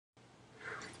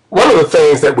One of the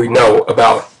things that we know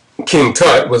about King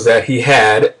Tut was that he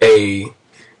had a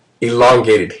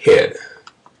elongated head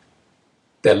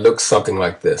that looks something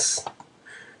like this.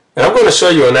 And I'm going to show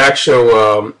you an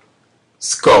actual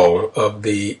skull of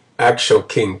the actual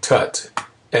King Tut,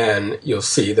 and you'll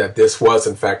see that this was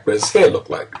in fact what his head looked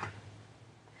like.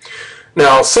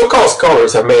 Now, so-called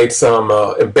scholars have made some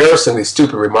embarrassingly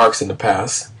stupid remarks in the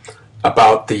past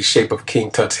about the shape of King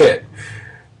Tut's head.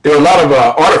 There are a lot of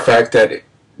artifacts that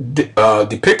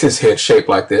depict his head shaped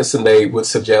like this, and they would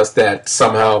suggest that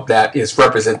somehow that is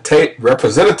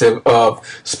representative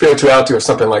of spirituality or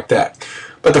something like that.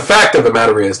 But the fact of the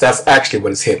matter is that's actually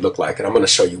what his head looked like, and I'm going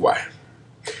to show you why.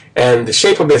 And the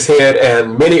shape of his head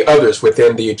and many others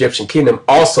within the Egyptian kingdom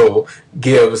also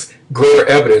gives greater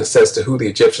evidence as to who the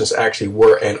Egyptians actually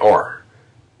were and are.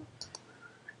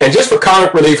 And just for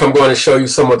comic relief, I'm going to show you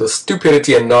some of the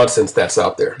stupidity and nonsense that's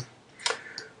out there.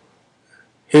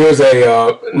 Here's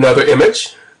another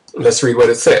image. Let's read what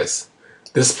it says.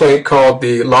 This plate, called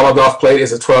the Lalanoff plate,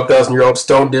 is a 12,000-year-old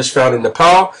stone dish found in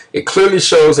Nepal. It clearly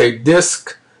shows a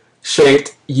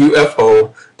disc-shaped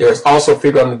UFO. There's also a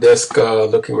figure on the disc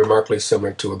looking remarkably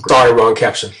similar to a... Sorry, wrong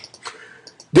caption.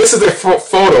 This is a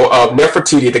photo of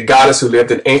Nefertiti, the goddess who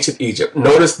lived in ancient Egypt.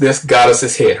 Notice this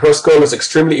goddess's head. Her skull is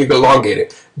extremely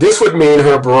elongated. This would mean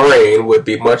her brain would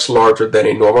be much larger than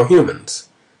a normal human's.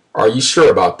 Are you sure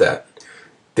about that?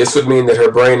 This would mean that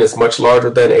her brain is much larger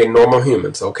than a normal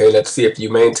human's. Okay, let's see if you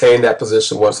maintain that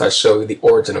position once I show you the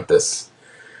origin of this.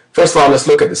 First of all, let's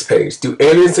look at this page. Do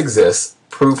aliens exist?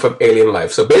 Proof of alien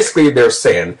life. So basically they're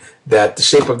saying that the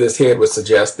shape of this head would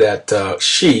suggest that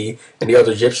she and the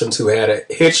other Egyptians who had a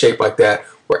head shape like that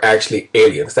were actually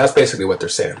aliens. That's basically what they're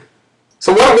saying.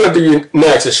 So what I'm going to do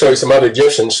next is show you some other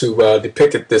Egyptians who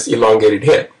depicted this elongated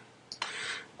head.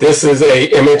 This is an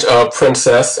image of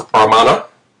Princess Armana,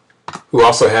 who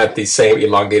also had the same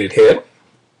elongated head.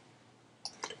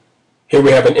 Here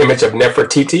we have an image of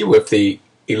Nefertiti with the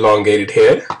elongated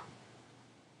head.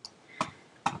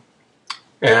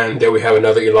 And there we have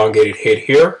another elongated head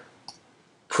here,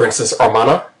 Princess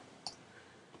Armana.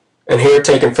 And here,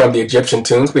 taken from the Egyptian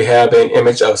tombs, we have an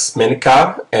image of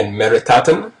Smenkhkare and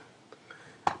Meritaten.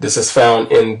 This is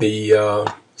found in the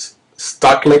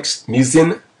Stedelijk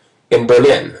Museum in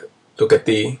Berlin. Look at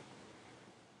the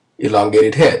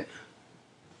elongated head.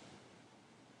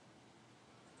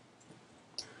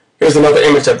 Here's another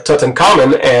image of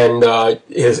Tutankhamun, and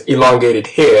his elongated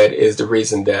head is the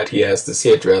reason that he has this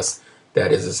headdress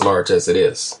that is as large as it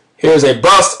is. Here's a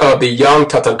bust of the young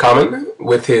Tutankhamun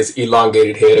with his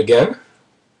elongated head again.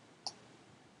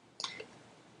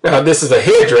 Now this is a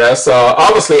headdress.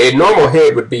 Obviously a normal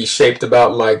head would be shaped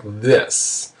about like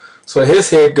this. So his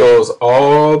head goes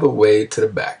all the way to the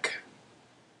back.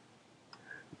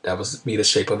 That would be the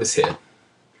shape of his head.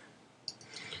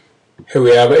 Here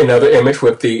we have another image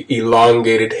with the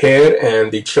elongated head,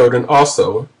 and the children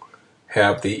also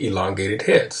have the elongated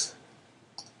heads.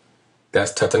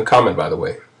 That's Tutankhamun, by the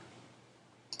way.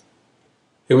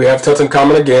 Here we have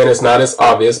Tutankhamun again. It's not as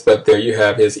obvious, but there you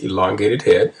have his elongated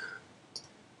head.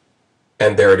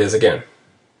 And there it is again.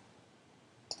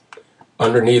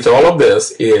 Underneath all of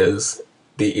this is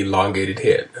the elongated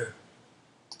head.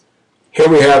 Here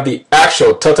we have the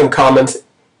actual Tutankhamun's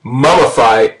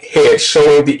mummified head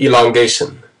showing the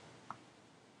elongation.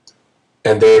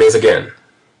 And there it is again.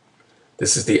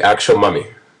 This is the actual mummy.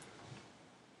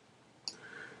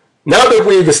 Now that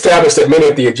we've established that many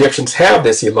of the Egyptians have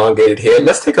this elongated head,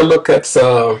 let's take a look at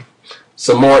some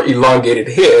more elongated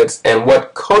heads and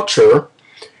what culture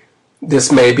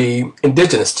this may be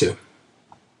indigenous to.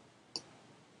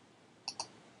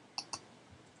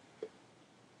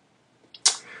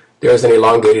 There's an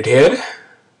elongated head.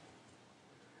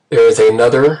 There is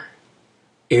another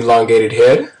elongated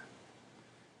head.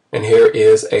 And here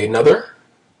is another.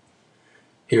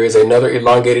 Here is another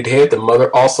elongated head. The mother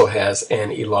also has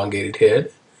an elongated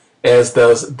head, as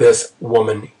does this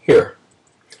woman here.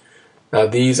 Now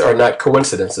these are not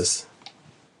coincidences.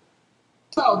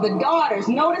 So the daughters,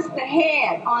 notice the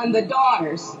head on the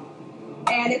daughters,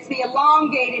 and it's the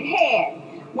elongated head.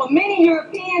 Well, many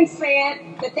Europeans said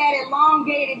that that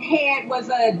elongated head was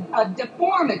a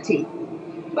deformity.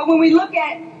 But when we look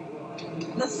at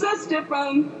the sister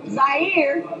from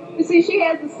Zaire, you see she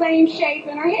has the same shape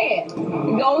in her head.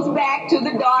 It goes back to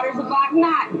the daughters of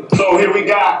Akhenaten. So here we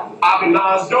got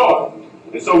Akhenat's daughter.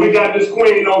 And so we got this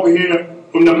queen over here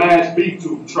from the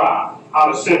Mashbitu tribe out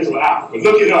of Central Africa.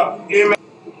 Look it up.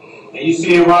 And you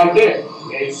see it right there.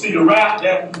 And you see the rap,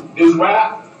 this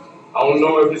rap. I don't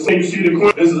know if it's, you see the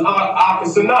queen. This is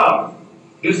Akhenaten.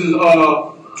 This is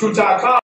Tutankhamun.